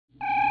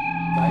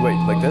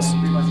Like this?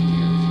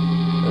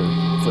 Or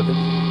flip it?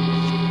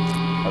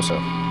 How so?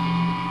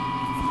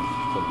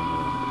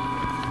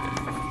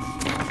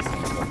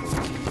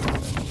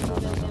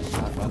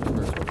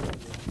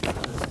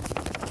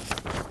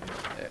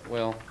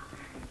 Well,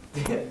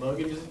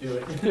 Logan, just do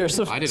it. Here,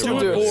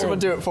 someone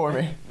do it for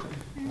me.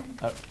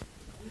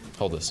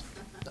 hold this.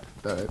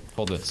 All right.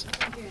 Hold this.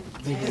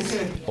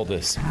 Hold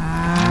this.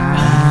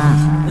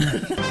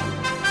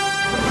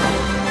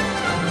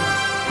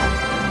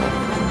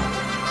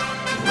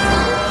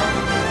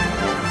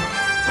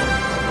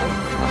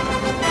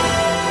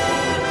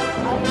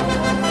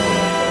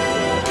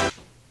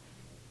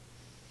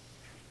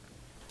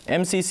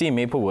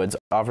 MCC-Maple Woods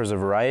offers a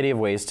variety of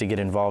ways to get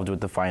involved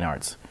with the fine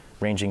arts,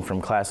 ranging from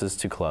classes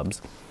to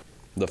clubs.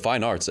 The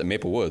fine arts at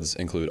Maple Woods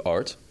include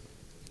art,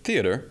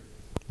 theater,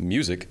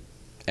 music,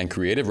 and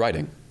creative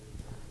writing.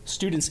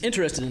 Students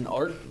interested in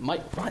art might...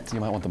 What? You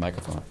might want the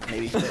microphone.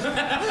 Maybe.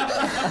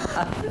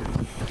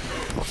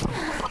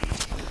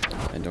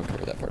 And don't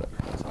cover that part up.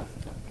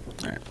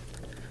 All right.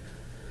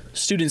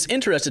 Students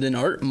interested in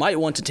art might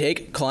want to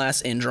take a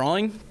class in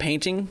drawing,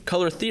 painting,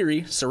 color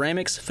theory,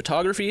 ceramics,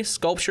 photography,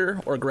 sculpture,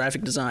 or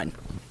graphic design.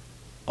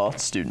 Art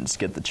students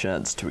get the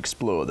chance to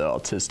explore their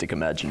artistic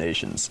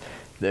imaginations.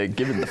 They're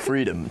given the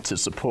freedom to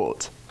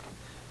support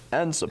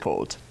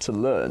to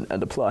learn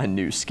and apply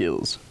new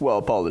skills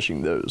while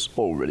polishing those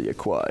already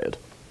acquired.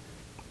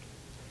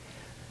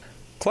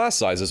 Class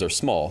sizes are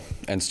small,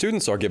 and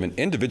students are given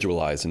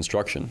individualized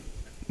instruction.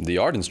 The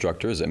art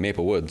instructors at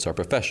Maple Woods are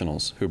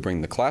professionals who bring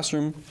the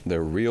classroom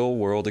their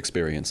real-world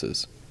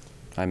experiences.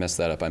 I messed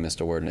that up. I missed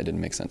a word and it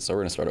didn't make sense, so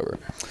we're going to start over.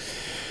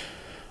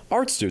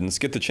 Art students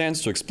get the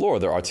chance to explore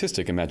their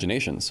artistic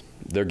imaginations.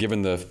 They're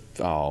given the...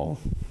 Oh,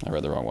 I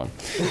read the wrong one.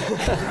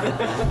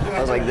 I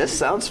was like, this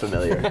sounds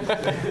familiar.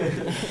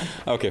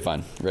 Okay,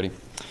 fine. Ready?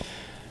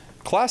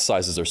 Class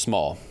sizes are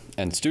small,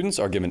 and students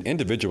are given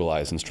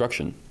individualized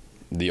instruction.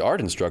 The art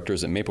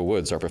instructors at Maple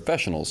Woods are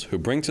professionals who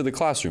bring to the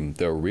classroom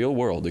their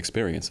real-world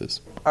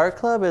experiences. Art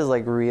club is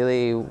like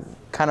really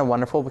kind of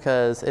wonderful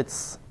because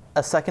it's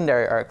a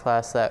secondary art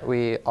class that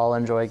we all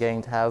enjoy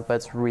getting to have, but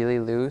it's really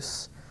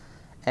loose.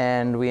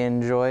 And we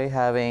enjoy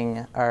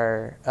having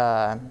our,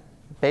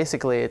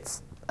 basically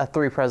it's a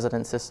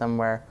three-president system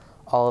where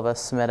all of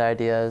us submit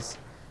ideas,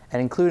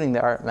 and including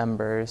the art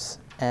members,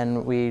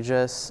 and we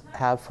just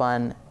have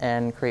fun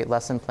and create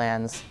lesson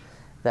plans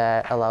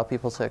that allow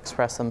people to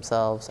express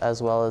themselves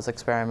as well as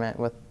experiment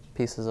with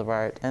pieces of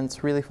art. And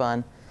it's really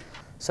fun.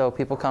 So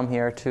people come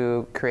here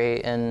to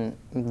create and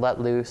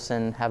let loose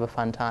and have a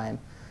fun time.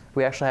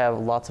 We actually have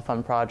lots of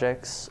fun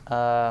projects.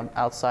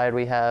 Outside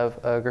we have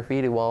a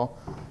graffiti wall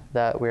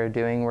that we're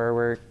doing where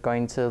we're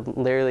going to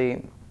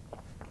literally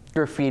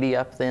graffiti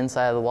up the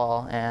inside of the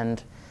wall,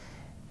 and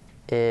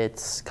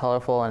it's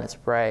colorful and it's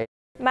bright.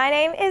 My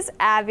name is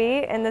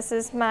Abby, and this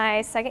is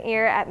my second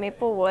year at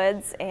Maple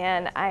Woods,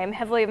 and I am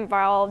heavily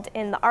involved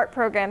in the art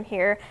program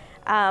here.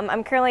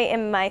 I'm currently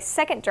in my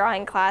second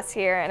drawing class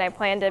here, and I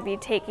plan to be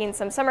taking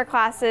some summer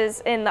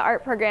classes in the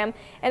art program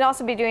and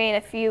also be doing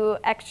a few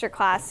extra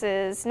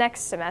classes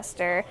next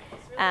semester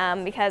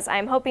because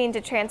I'm hoping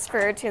to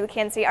transfer to the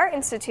Kansas City Art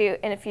Institute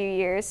in a few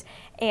years.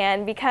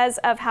 And because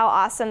of how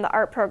awesome the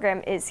art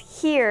program is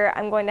here,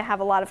 I'm going to have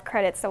a lot of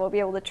credits that will be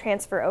able to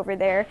transfer over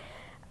there.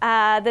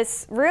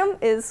 This room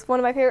is one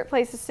of my favorite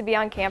places to be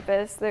on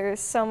campus. There's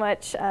so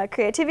much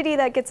creativity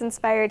that gets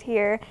inspired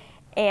here,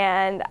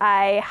 and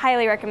I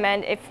highly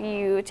recommend if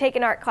you take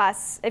an art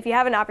class, if you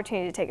have an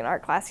opportunity to take an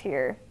art class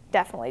here,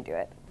 definitely do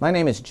it. My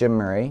name is Jim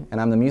Murray,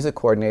 and I'm the music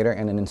coordinator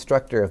and an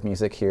instructor of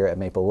music here at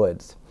Maple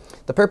Woods.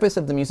 The purpose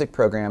of the music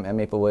program at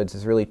Maple Woods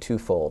is really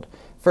twofold.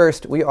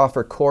 First, we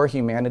offer core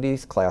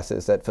humanities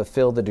classes that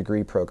fulfill the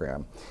degree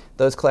program.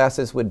 Those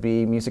classes would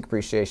be music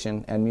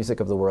appreciation and music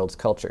of the world's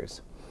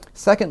cultures.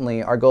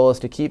 Secondly, our goal is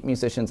to keep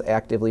musicians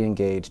actively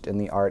engaged in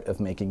the art of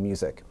making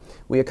music.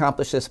 We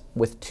accomplish this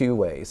with two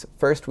ways.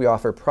 First, we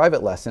offer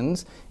private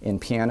lessons in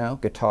piano,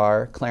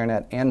 guitar,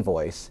 clarinet, and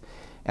voice.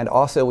 And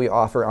also we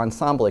offer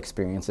ensemble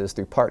experiences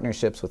through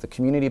partnerships with a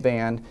community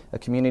band, a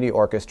community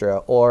orchestra,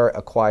 or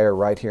a choir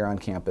right here on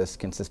campus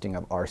consisting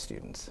of our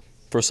students.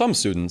 For some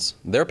students,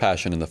 their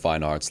passion in the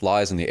fine arts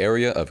lies in the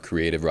area of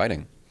creative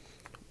writing.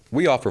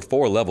 We offer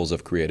 4 levels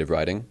of creative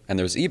writing, and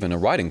there's even a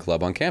writing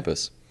club on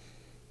campus.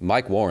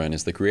 Mike Warren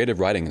is the creative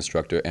writing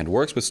instructor and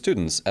works with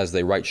students as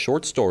they write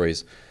short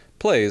stories,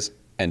 plays,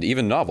 and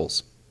even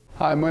novels.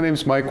 Hi, my name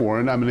is Mike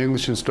Warren. I'm an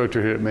English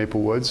instructor here at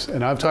Maple Woods,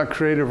 and I've taught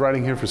creative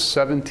writing here for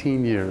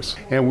 17 years.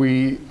 And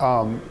we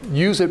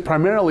use it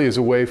primarily as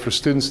a way for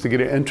students to get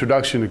an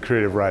introduction to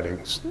creative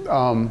writing.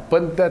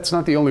 But that's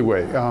not the only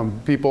way.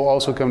 People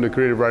also come to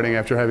creative writing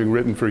after having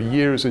written for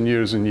years and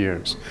years and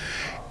years.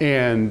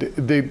 And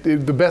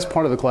the best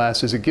part of the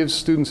class is it gives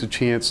students a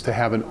chance to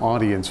have an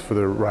audience for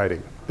their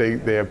writing.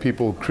 They have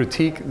people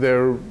critique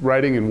their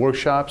writing in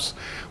workshops,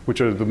 which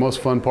are the most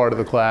fun part of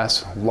the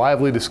class.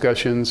 Lively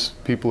discussions.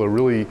 People are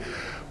really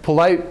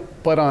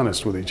polite but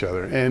honest with each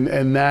other.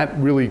 And that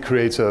really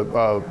creates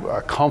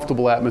a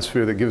comfortable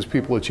atmosphere that gives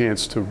people a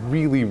chance to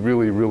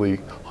really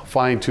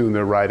fine-tune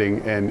their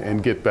writing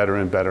and get better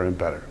and better and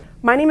better.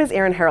 My name is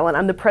Erin Harrell, and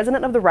I'm the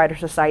president of the Writer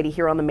Society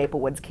here on the Maple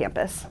Woods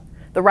campus.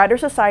 The Writer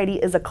Society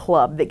is a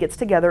club that gets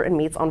together and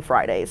meets on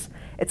Fridays.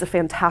 It's a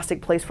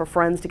fantastic place for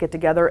friends to get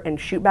together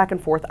and shoot back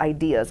and forth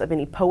ideas of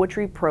any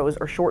poetry, prose,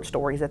 or short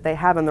stories that they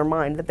have in their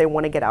mind that they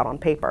want to get out on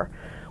paper.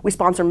 We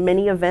sponsor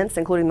many events,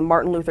 including the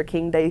Martin Luther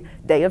King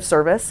Day of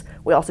Service.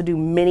 We also do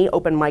many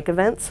open mic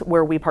events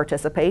where we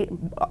participate,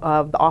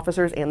 the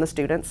officers and the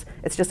students.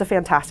 It's just a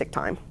fantastic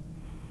time.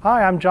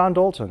 Hi, I'm John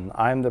Dolton.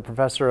 I'm the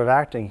professor of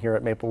acting here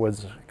at Maple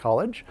Woods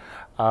College.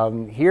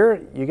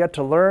 Here you get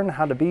to learn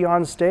how to be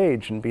on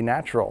stage and be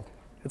natural.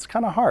 It's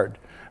kind of hard,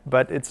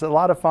 but it's a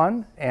lot of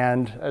fun,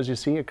 and as you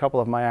see, a couple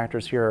of my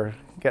actors here are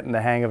getting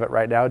the hang of it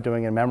right now,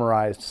 doing a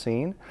memorized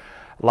scene.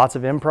 Lots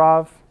of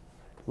improv,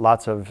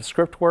 lots of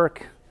script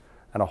work,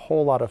 and a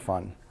whole lot of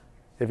fun.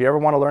 If you ever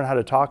want to learn how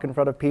to talk in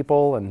front of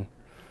people and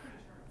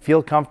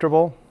feel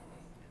comfortable,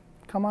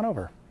 come on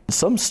over.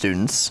 Some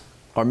students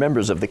are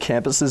members of the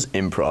campus's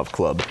improv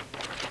club.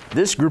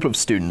 This group of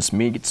students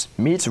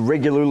meets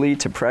regularly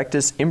to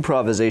practice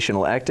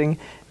improvisational acting,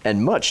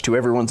 and much to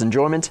everyone's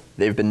enjoyment,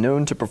 they've been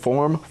known to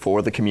perform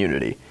for the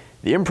community.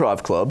 The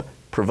improv club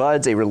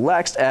provides a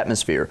relaxed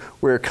atmosphere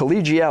where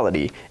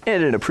collegiality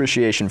and an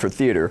appreciation for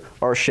theater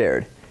are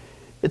shared.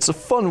 It's a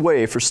fun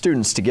way for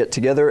students to get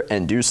together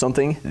and do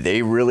something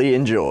they really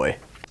enjoy.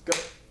 Go.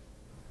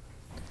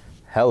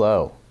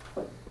 Hello.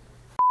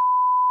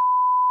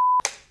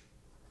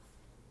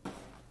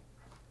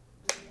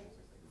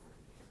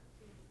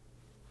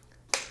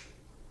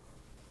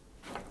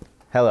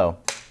 Hello.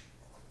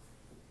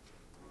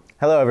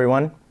 Hello,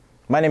 everyone.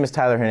 My name is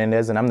Tyler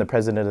Hernandez, and I'm the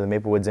president of the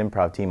Maple Woods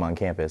Improv team on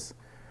campus.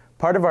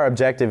 Part of our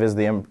objective as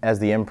the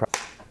improv.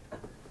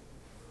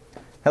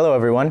 Hello,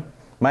 everyone.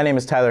 My name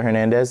is Tyler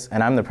Hernandez,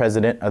 and I'm the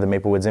president of the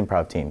Maple Woods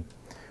Improv team.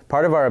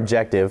 Part of our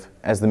objective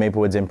as the Maple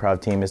Woods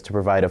Improv team is to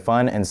provide a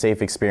fun and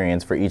safe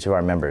experience for each of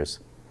our members.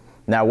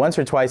 Now, once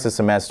or twice a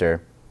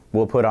semester,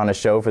 we'll put on a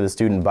show for the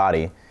student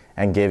body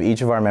and give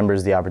each of our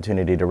members the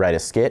opportunity to write a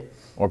skit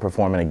or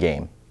perform in a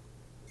game.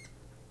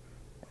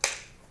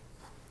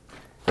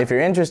 If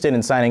you're interested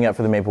in signing up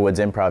for the Maple Woods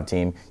Improv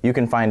team, you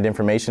can find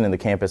information in the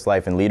Campus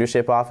Life and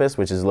Leadership office,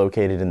 which is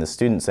located in the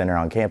Student Center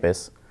on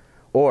campus,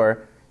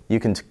 or you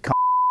can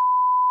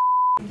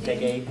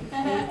take 8.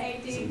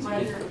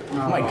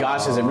 Oh my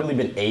gosh, has it really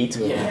been 8?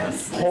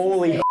 Yes.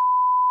 Holy.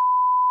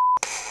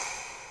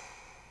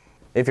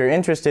 If you're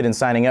interested in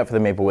signing up for the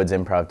Maple Woods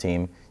Improv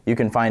team, you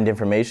can find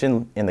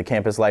information in the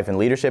Campus Life and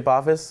Leadership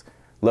office,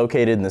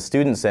 located in the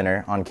Student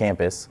Center on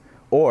campus,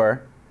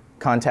 or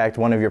contact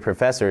one of your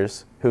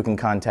professors, who can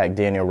contact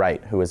Daniel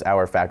Wright, who is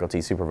our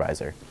faculty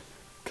supervisor.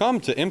 Come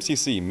to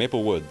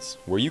MCC-Maple Woods,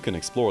 where you can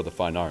explore the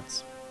fine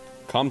arts.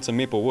 Come to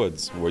Maple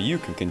Woods, where you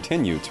can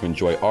continue to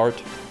enjoy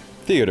art,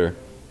 theater,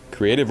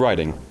 creative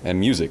writing, and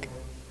music.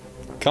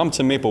 Come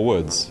to Maple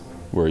Woods,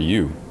 where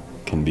you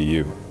can be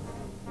you.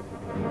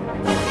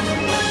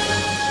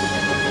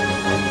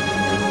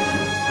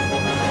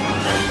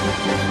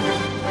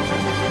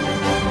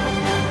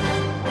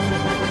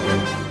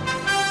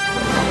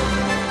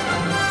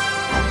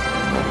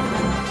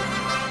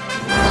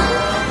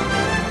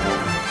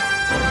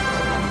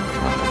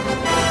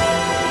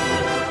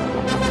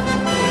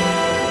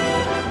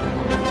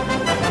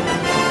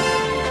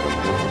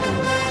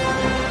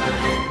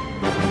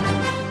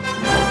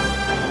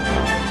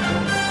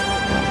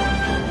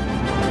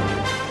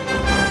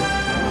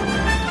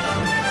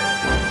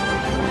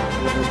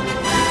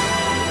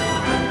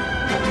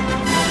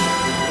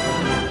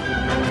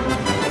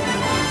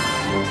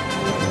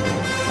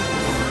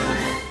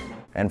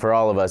 And for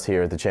all of us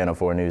here at the Channel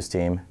 4 News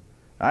team,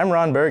 I'm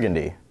Ron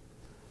Burgundy.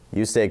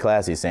 You stay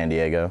classy, San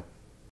Diego.